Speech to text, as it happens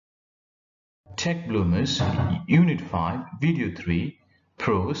Tech Bloomers, Unit 5, Video 3,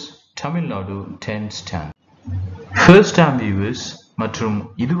 Pros, Tamil Nadu 10 Stand. First time viewers மற்றும்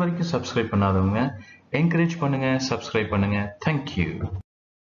இதுவரைக்கும் subscribe பண்ணாதவங்க encourage பண்ணுங்க, subscribe பண்ணுங்க. Thank you.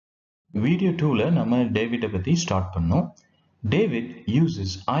 Video 2ல நம்ம டேவிட்டை பத்தி ஸ்டார்ட் பண்ணோம். David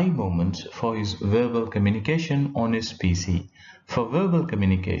uses eye movements for his verbal communication on his PC. For verbal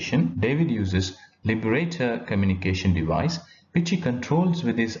communication, David uses Liberator communication device which he controls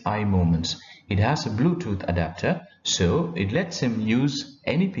with his eye movements. It has a Bluetooth adapter, so it lets him use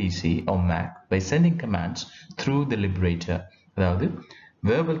any PC or Mac by sending commands through the Liberator. அதாவது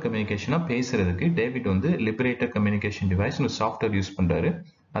verbal communication பேசுறதுக்கு David வந்து Liberator communication device ஒரு software use பண்றாரு.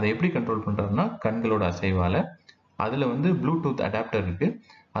 அதை எப்படி control பண்றாருன்னா கண்களோட அசைவால. அதுல வந்து ப்ளூடூத் அடாப்டர் இருக்கு.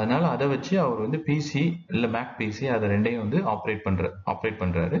 அதனால அதை வச்சு அவர் வந்து பிசி இல்ல மேக் பிசி அதை ரெண்டையும் வந்து ஆப்ரேட்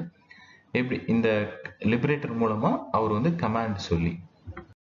பண்றாரு. எப்படி இந்த லிபரேட்டர் மூலமா அவர் வந்து கமாண்ட் சொல்லி.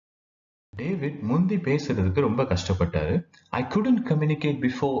 டேவிட் முந்தி பேசுறதுக்கு ரொம்ப கஷ்டப்பட்டாரு. I couldn't communicate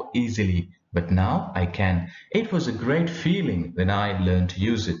before easily, but now I can. It was a great feeling when I learned to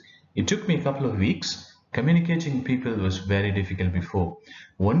use it. It took me a couple of weeks. Communicating people was very difficult before.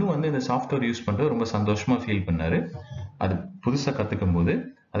 ஒன்னு வந்து இந்த software use பண்றது ரொம்ப சந்தோஷமா feel பண்ணாரு. அது புதுசா கத்துக்கும் போது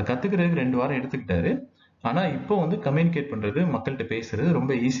அது கத்துக்கிறதுக்கு 2 வாரம் எடுத்துக்கிட்டாரு. ஆனா இப்போ வந்து கம்யூனிகேட் பண்றது, மக்கள்கிட்ட பேசுறது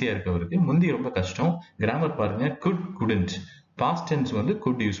ரொம்ப ஈஸியா இருக்கு அவருக்கு. முந்தி ரொம்ப கஷ்டம். கிராமர் பாருங்க, could, couldn't. பாஸ்ட் டென்ஸ் வந்து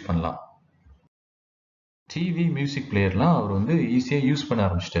could யூஸ் பண்ணலாம். டிவி மியூசிக் பிளேயர்லாம் அவர் வந்து ஈஸியா யூஸ் பண்ண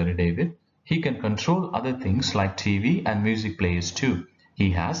ஆரம்பிச்சிட்டாரு David. He can control other things like TV and music players too. He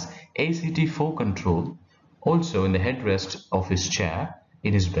has ACT4 control also in the headrest of his chair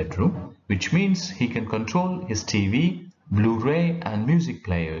in his bedroom, which means he can control his TV, Blu-ray and music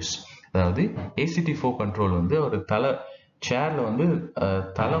players. அதாவது ACT4 control வந்து ஒரு சேர்ல வந்து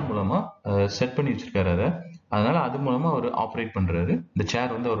தலை மூலமா set பண்ணி வச்சிருக்காரு. அதனால அது மூலமா அவர் ஆப்ரேட் பண்றாரு. இந்த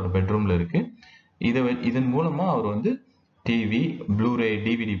சேர் வந்து அவரோட பெட்ரூம்ல இருக்கு. இதன் மூலமா அவர் வந்து டிவி, ப்ளூரே,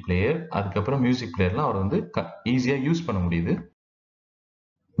 டிவிடி பிளேயர், அதுக்கப்புறம் மியூசிக் பிளேயர்லாம் அவர் வந்து ஈஸியா யூஸ் பண்ண முடியுது.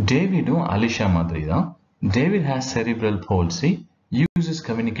 டேவிடும் அலிஷா மாதிரி தான். David has cerebral palsy, uses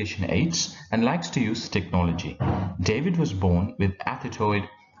communication aids and likes to use technology. David was born with athetoid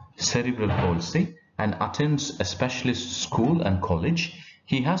cerebral palsy and attends a specialist school and college.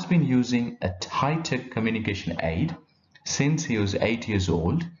 He has been using a high-tech communication aid since he was 8 years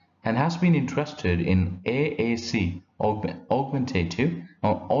old and has been interested in AAC, augmentative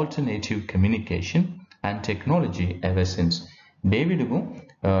or alternative communication and technology ever since. டேவிடுக்கும்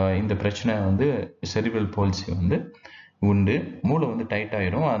இந்த பிரச்சனை வந்து cerebral palsy வந்து உண்டு. மூளை வந்து tight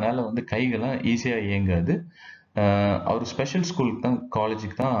ஆயிடும். அதனால வந்து கைகள்லாம் ஈஸியா இயங்காது. அவர் ஸ்பெஷல் ஸ்கூலுக்கு தான்,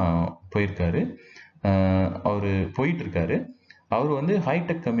 காலேஜுக்கு தான் போயிருக்காரு. அவர் போயிட்டு இருக்காரு. அவர் வந்து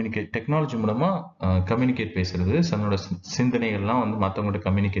ஹைடெக் டெக்னாலஜி மூலமா கம்யூனிகேட் பேசுறது, தன்னோட சிந்தனைகள்லாம் வந்து மற்றவங்கள்ட்ட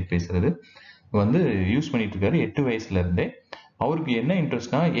கம்யூனிகேட் பேசுறது வந்து யூஸ் பண்ணிட்டு இருக்காரு 8 வயசுல இருந்தே. அவருக்கு என்ன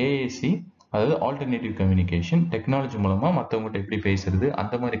இன்ட்ரெஸ்ட்னா ஏஏசி, அதாவது ஆல்டர்னேட்டிவ் கம்யூனிகேஷன், டெக்னாலஜி மூலமா மற்றவங்ககிட்ட எப்படி பேசுறது,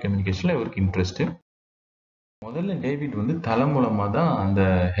 அந்த மாதிரி கம்யூனிகேஷன்ல இவருக்கு இன்ட்ரெஸ்ட். முதல்ல டேவிட் வந்து தலை மூலமா தான் அந்த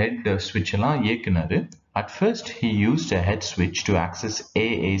ஹெட் ஸ்விட்ச் எல்லாம் இயக்குனாரு. At first, he used a head switch to access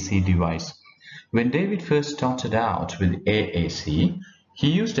AAC device. When David first started out with AAC, he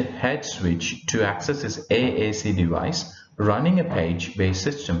used a head switch to access his AAC device, running a page-based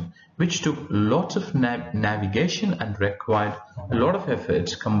system, which took lots of navigation and required a lot of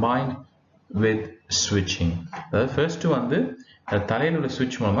efforts combined with switching. அதாவது first வந்து தலையில உள்ள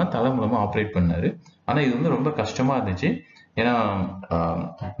ஸ்விட்ச் மூலமா தலை மூலமா operate பண்ணாரு. ஆனா இது வந்து ரொம்ப கஷ்டமா இருந்துச்சு. ஏன்னா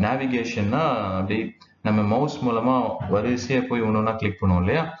நேவிகேஷன்னா அப்படி நம்ம மவுஸ் மூலமா வரிசையா போய் ஒன்னொன்னா கிளிக் பண்ணுவோம்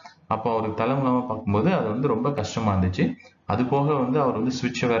இல்லையா, அப்போ அவருக்கு தலை மூலமா பார்க்கும்போது அது வந்து ரொம்ப கஷ்டமா இருந்துச்சு. அது போக வந்து அவர் வந்து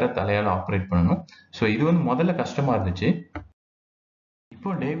ஸ்விட்சை வேற தலையால ஆப்ரேட் பண்ணணும். ஸோ இது வந்து முதல்ல கஷ்டமா இருந்துச்சு.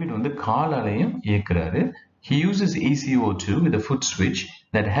 இப்போ டேவிட் வந்து காலாலையும் இயக்குறாரு. He uses ECO2 with a foot switch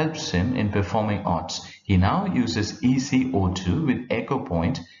that helps him in performing arts. He now uses ECO2 with echo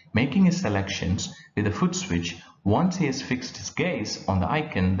point, making his selections with a foot switch once he has fixed his gaze on the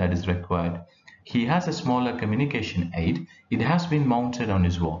icon that is required. He has a smaller communication aid. It has been mounted on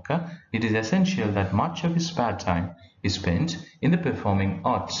his walker. It is essential that much of his spare time is spent in the performing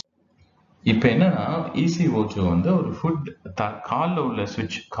arts. இப்போ என்னன்னா ECO2 வந்து ஒரு food காலில் உள்ள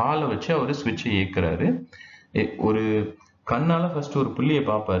ஸ்விட்ச், காலை வச்சு அவர் ஸ்விட்சை இயக்குறாரு. ஒரு கண்ணால ஃபர்ஸ்ட் ஒரு புள்ளியை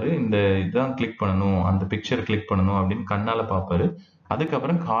பார்ப்பாரு, இந்த இதுதான் கிளிக் பண்ணணும், அந்த பிக்சர் கிளிக் பண்ணணும் அப்படின்னு கண்ணால பார்ப்பாரு.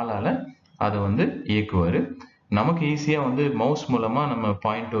 அதுக்கப்புறம் காலால அதை வந்து இயக்குவாரு. நமக்கு ஈஸியா வந்து மவுஸ் மூலமா நம்ம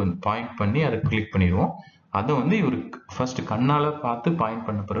பாயிண்ட் பண்ணி அதை கிளிக் பண்ணிடுவோம். அதை வந்து இவரு ஃபர்ஸ்ட் கண்ணால பார்த்து பாயிண்ட்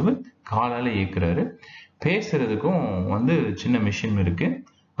பண்ண பிறகு காலால இயக்குறாரு. பேசுறதுக்கும் வந்து சின்ன மிஷின் இருக்கு.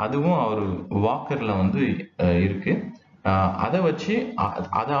 அதுவும் அவர் வாக்கர்ல வந்து இருக்கு. அதை வச்சு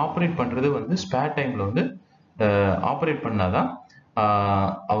அதை ஆப்ரேட் பண்ணுறது வந்து ஸ்பேர் டைமில் வந்து ஆப்ரேட் பண்ணாதான்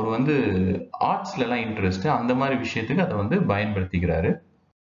அவர் வந்து ஆர்ட்ஸ்லலாம் இன்ட்ரெஸ்ட் அந்த மாதிரி விஷயத்துக்கு அதை வந்து பயன்படுத்திக்கிறாரு.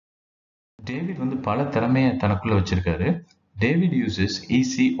 டேவிட் வந்து பல திறமையை தனக்குள்ள வச்சிருக்காரு. David uses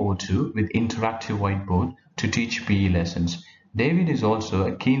ECO2 with interactive whiteboard to teach PE lessons. David is also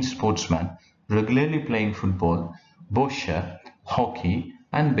a keen sportsman, regularly playing football, boccia, hockey,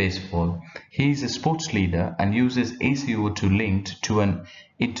 and baseball. He is a sports leader and uses ECO2 linked to an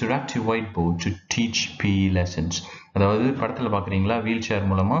interactive whiteboard to teach PE lessons. அதாவது படத்தில் பார்க்குறீங்களா, wheel chair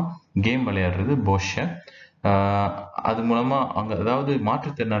மூலமாக game விளையாடுறது போஷா. அது மூலமாக அங்கே அதாவது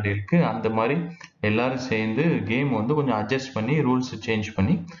மாற்றுத்திறனாளிகளுக்கு அந்த மாதிரி எல்லாரும் சேர்ந்து கேம் வந்து கொஞ்சம் அட்ஜஸ்ட் பண்ணி ரூல்ஸ் சேஞ்ச்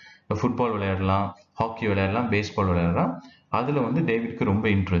பண்ணி ஃபுட்பால் விளையாடலாம், ஹாக்கி விளையாடலாம், பேஸ்பால் விளையாடலாம். அதில் வந்து டேவிட்க்கு ரொம்ப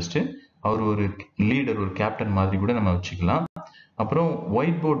இன்ட்ரெஸ்ட்டு. அவர் ஒரு லீடர், ஒரு கேப்டன் மாதிரி கூட நம்ம வச்சுக்கலாம். அப்புறம்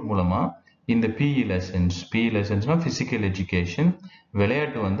ஒயிட் போர்ட் மூலமாக இந்த பிஇ லெசன்ஸ்னால் ஃபிசிக்கல் எஜுகேஷன்,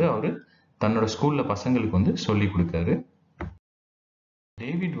 விளையாட்டு வந்து அவர் தன்னோட ஸ்கூலில் பசங்களுக்கு வந்து சொல்லி கொடுக்காரு.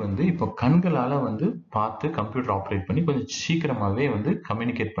 டேவிட் வந்து இப்போ கண்களால் வந்து பார்த்து கம்ப்யூட்டர் ஆப்ரேட் பண்ணி கொஞ்சம் சீக்கிரமாகவே வந்து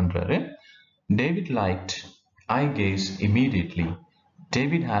கம்யூனிகேட் பண்ணுறாரு. David liked eye gaze immediately.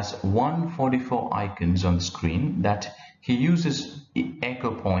 David has 144 icons on the screen that he uses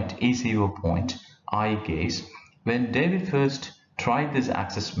echo point, ECO point, eye gaze. When David first tried this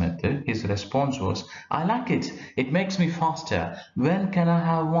access method, his response was, I like it. It makes me faster. When can I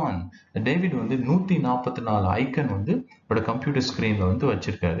have one? David வந்து 144 icon வந்து ஒரு computer ஸ்க்ரீனில் வந்து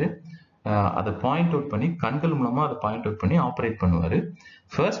வச்சிருக்காரு. அதை point out பண்ணி கண்கள் மூலமாக அதை பாயிண்ட் அவுட் பண்ணி ஆப்ரேட் பண்ணுவார்.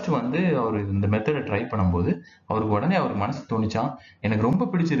 ஃபர்ஸ்ட் வந்து அவர் இந்த மெத்தடை ட்ரை பண்ணும்போது அவருக்கு உடனே அவர் மனசு தோணிச்சான், எனக்கு ரொம்ப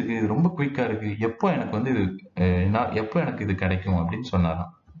பிடிச்சிருக்கு, இது ரொம்ப குயிக்காக இருக்குது, எப்போ எனக்கு வந்து இது எப்போ எனக்கு இது கிடைக்கும் அப்படின்னு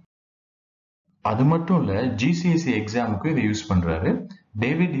சொன்னாராம். அது மட்டும் இல்லை, GCSE எக்ஸாமுக்கு இதை யூஸ் பண்ணுறாரு.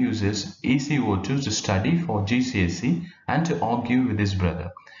 David uses ECO2 to study for GCSE and to argue with his brother.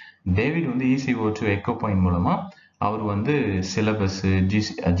 David வந்து ECO2 எக்கோ பாயிண்ட் மூலமாக அவர் வந்து சிலபஸ்ஸு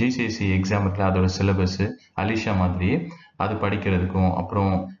GCSE எக்ஸாமுக்கு அதோட சிலபஸ்ஸு அலிஷா மாதிரியே அது படிக்கிறதுக்கும்,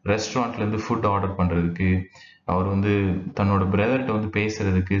 அப்புறம் ரெஸ்டாரண்ட்லேருந்து ஃபுட் ஆர்டர் பண்ணுறதுக்கு, அவர் வந்து தன்னோட பிரதர்கிட்ட வந்து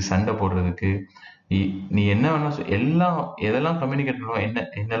பேசுறதுக்கு, சண்டை போடுறதுக்கு, நீ என்ன வேணா எதெல்லாம் கம்யூனிகேட் பண்ணுவோம்,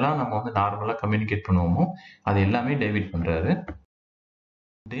 என்னெல்லாம் நம்ம வந்து நார்மலாக கம்யூனிகேட் பண்ணுவோமோ அது எல்லாமே டேவிட் பண்ணுறாரு.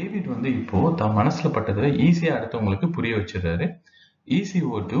 டேவிட் வந்து இப்போ தன் மனசில் பட்டதை ஈஸியாக அடுத்தவங்களுக்கு புரிய வச்சிடுறாரு.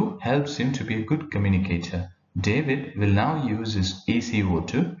 ECO2 helps him to be a good communicator. David will now use his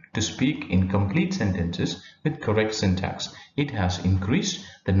ECO2 to speak in complete sentences with correct syntax. It has increased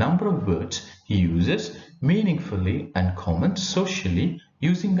the number of words he uses meaningfully and comments socially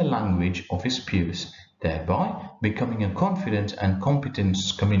using the language of his peers, thereby becoming a confident and competent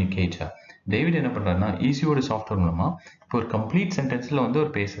communicator. David என்ன பண்ணுறாருன்னா, ஈஸியோட software மூலமாக இப்போ ஒரு complete சென்டென்ஸில் வந்து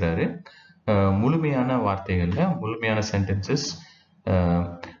அவர் பேசுகிறாரு. முழுமையான வார்த்தைகளில் முழுமையான சென்டென்சஸ்,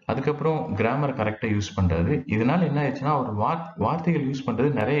 அதுக்கப்புறம் கிராமர் கரெக்டாக யூஸ் பண்ணுறாரு. இதனால என்ன ஆயிடுச்சுன்னா, அவர் வார்த்தைகள் யூஸ் பண்ணுறது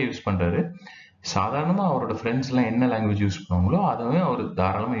நிறைய யூஸ் பண்ணுறாரு. சாதாரணமாக அவரோட ஃப்ரெண்ட்ஸ்லாம் என்ன லாங்குவேஜ் யூஸ் பண்ணுவாங்களோ அதவே அவர்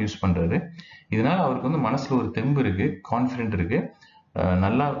தாராளமாக யூஸ் பண்ணுறாரு. இதனால அவருக்கு வந்து மனசில் ஒரு தெம்பு இருக்குது, கான்ஃபிடென்ட் இருக்குது,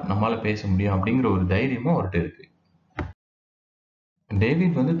 நல்லா நம்மளால் பேச முடியும் அப்படிங்கிற ஒரு தைரியமும் அவர்கிட்ட இருக்குது.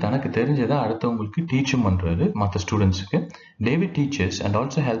 டேவிட் வந்து தனக்கு தெரிஞ்சதை அடுத்தவங்களுக்கு டீச்சும் பண்ணுறாரு, மற்ற ஸ்டூடெண்ட்ஸுக்கு. David teaches and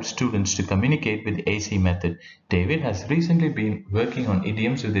also helps students to communicate with AC method. David has recently been working on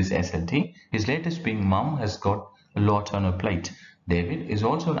idioms with his SLT. His latest being Mom has got a lot on her plate. David is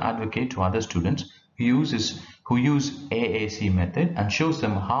also an advocate to other students who use AAC method and shows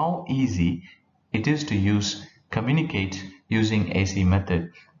them how easy it is to communicate using AC method.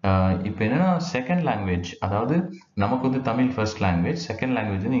 இப்போ என்னன்னா, second language, அதாவது நமக்கு வந்து Tamil first language, second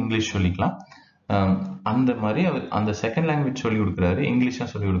language வந்து English சொல்லிக்கலாம். அந்த மாதிரி அவர் அந்த செகண்ட் லாங்குவேஜ் சொல்லி கொடுக்குறாரு, இங்கிலீஷாக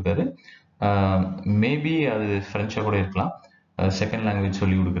சொல்லி கொடுக்குறாரு. மேபி அது ஃப்ரெஞ்சாக கூட இருக்கலாம் செகண்ட் லாங்குவேஜ்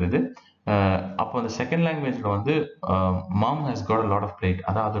சொல்லி கொடுக்குறது. அப்போ அந்த செகண்ட் லாங்குவேஜில் வந்து மாம் has got a lot of plate,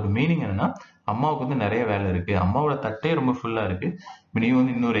 அதான் அதோட மீனிங் என்னன்னா, அம்மாவுக்கு வந்து நிறைய வேலை இருக்குது, அம்மாவோட தட்டே ரொம்ப ஃபுல்லாக இருக்குது, நீ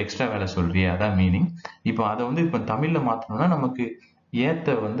வந்து இன்னொரு எக்ஸ்ட்ரா வேலை சொல்றியே, அதான் மீனிங். இப்போ அதை வந்து இப்போ தமிழில் மாற்றணும்னா நமக்கு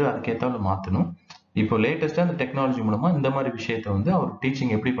ஏற்ற வந்து அதுக்கேற்றால மாற்றணும். இப்போ லேட்டஸ்ட்டாக அந்த டெக்னாலஜி மூலமாக இந்த மாதிரி விஷயத்த வந்து அவர்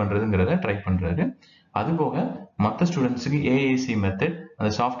டீச்சிங் எப்படி பண்ணுறதுங்கிறத ட்ரை பண்ணுறாரு. அதுபோக மற்ற ஸ்டூடெண்ட்ஸுக்கு ஏஏசி மெத்தட் அந்த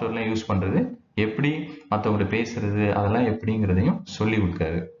சாஃப்ட்வேர்லாம் யூஸ் பண்ணுறது எப்படி, மற்றவங்கள்ட்ட பேசுறது அதெல்லாம் எப்படிங்கிறதையும் சொல்லி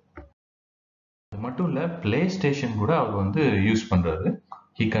கொடுக்காரு. அது மட்டும் இல்லை, பிளே ஸ்டேஷன் கூட அவர் வந்து யூஸ் பண்ணுறாரு.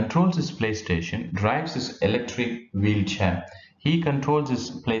 He controls his PlayStation, drives his electric wheelchair. He controls his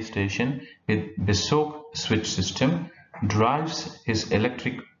PlayStation with bespoke switch system, drives his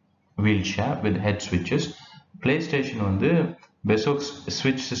electric wheelchair with head switches. PlayStation வந்து பெசோக்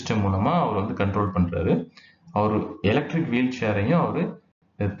ஸ்விட்ச் சிஸ்டம் மூலமாக அவர் வந்து கண்ட்ரோல் பண்ணுறாரு. அவர் எலக்ட்ரிக் வீல் சேரையும் அவர்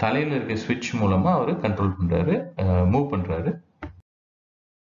தலையில இருக்க ஸ்விட்ச் மூலமா அவர் கண்ட்ரோல் பண்றாரு, மூவ் பண்றாரு.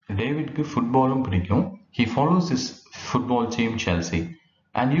 டேவிட்க்கு ஃபுட்பாலும் பிடிக்கும். He follows his football team Chelsea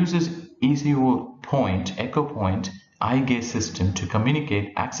and uses ECO point, echo point, eye gaze system to communicate,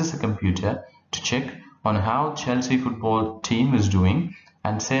 access a computer to check on how Chelsea football team is doing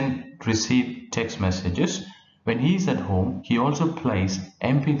and receive text messages. When he is at home, he also plays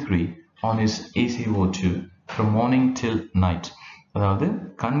MP3 on his ACO2 from morning till night. அதாவது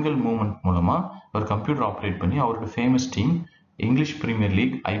கண்கள் movement மூலமா ஒரு computer operate பண்ணி அவரோட famous team English premier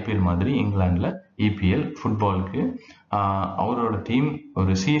league IPL மாதிரி இங்கிலாந்துல EPL ஃபுட்பாலுக்கு அவரோட team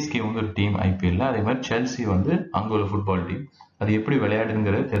ஒரு சிஎஸ்கே வந்து ஒரு டீம் ஐபிஎல்ல, அதே மாதிரி செல்சி வந்து அங்க ஒரு ஃபுட்பால் டீம், அது எப்படி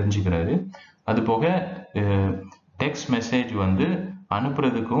விளையாடுங்கிறத தெரிஞ்சுக்கிறாரு. அது போக டெக்ஸ்ட் மெசேஜ் வந்து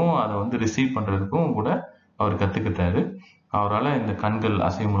அனுப்புறதுக்கும் அதை வந்து ரிசீவ் பண்றதுக்கும் கூட அவர் கத்துக்கிட்டாரு. அவரால் இந்த கண்கள்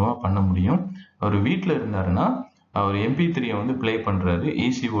அசைவு மூலமா பண்ண முடியும். அவர் வீட்டில் இருந்தாருன்னா அவர் MP3 வந்து பிளே பண்றாரு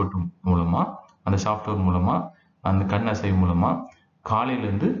ECO2 மூலமா, அந்த சாஃப்ட்வேர் மூலமா, அந்த கண் அசைவு மூலமா காலையில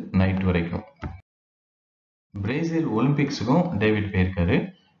இருந்து நைட் வரைக்கும். பிரேசில் ஒலிம்பிக்ஸுக்கும் டேவிட் போயிருக்காரு.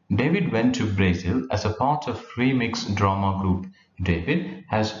 David went to Brazil as a part of Remix drama group. David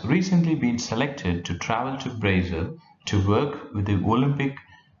has recently been selected to travel to Brazil to work with the Olympic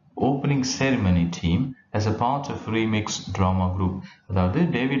opening ceremony team as a part of Remix drama group. அதாவது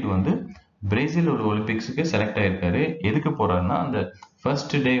David வந்து பிரேசிலோட ஒலிம்பிக்ஸுக்கு select ஆயிருக்காரு. எதுக்கு போறாருன்னா, அந்த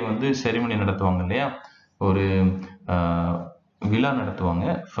first day வந்து ceremony நடத்துவாங்க இல்லையா, ஒரு விழா நடத்துவாங்க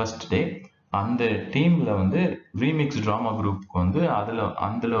ஃபர்ஸ்ட் டே. அந்த டீம்ல வந்து ரீமிக்ஸ் டிராமா குரூப்புக்கு வந்து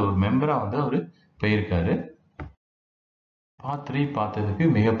அதுல ஒரு மெம்பரா வந்து அவரு போயிருக்காரு. பார்ட் 3 பார்த்ததுக்கு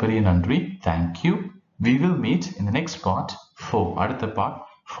மிகப்பெரிய நன்றி. Thank you. We will meet in the next part 4. அடுத்த பார்ட்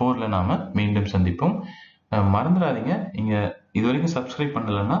 4ல நாம மீண்டும் சந்திப்போம். மறந்துடாதீங்க, நீங்க இது வரைக்கும் சப்ஸ்கிரைப்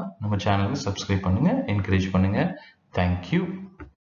பண்ணலைன்னா நம்ம சேனலுக்கு சப்ஸ்கிரைப் பண்ணுங்க, என்கரேஜ் பண்ணுங்க. தேங்க்யூ.